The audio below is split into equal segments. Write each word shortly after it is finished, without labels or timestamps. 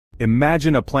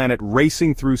Imagine a planet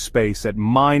racing through space at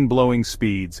mind-blowing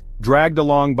speeds, dragged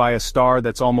along by a star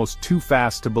that's almost too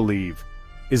fast to believe.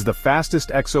 Is the fastest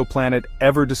exoplanet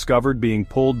ever discovered being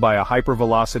pulled by a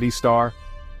hypervelocity star?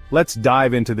 Let's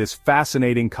dive into this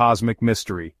fascinating cosmic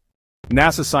mystery.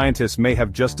 NASA scientists may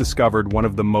have just discovered one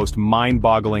of the most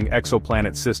mind-boggling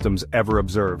exoplanet systems ever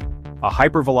observed. A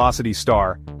hypervelocity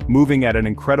star, moving at an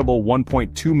incredible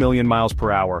 1.2 million miles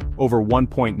per hour, over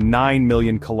 1.9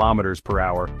 million kilometers per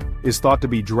hour, is thought to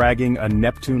be dragging a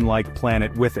Neptune-like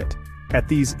planet with it. At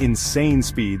these insane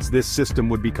speeds, this system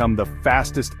would become the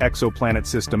fastest exoplanet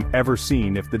system ever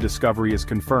seen if the discovery is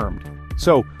confirmed.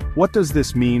 So, what does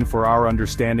this mean for our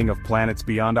understanding of planets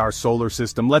beyond our solar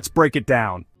system? Let's break it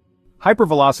down.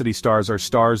 Hypervelocity stars are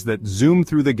stars that zoom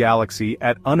through the galaxy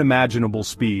at unimaginable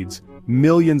speeds,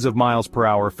 millions of miles per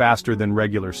hour faster than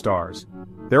regular stars.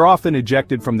 They're often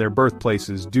ejected from their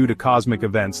birthplaces due to cosmic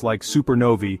events like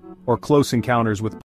supernovae or close encounters with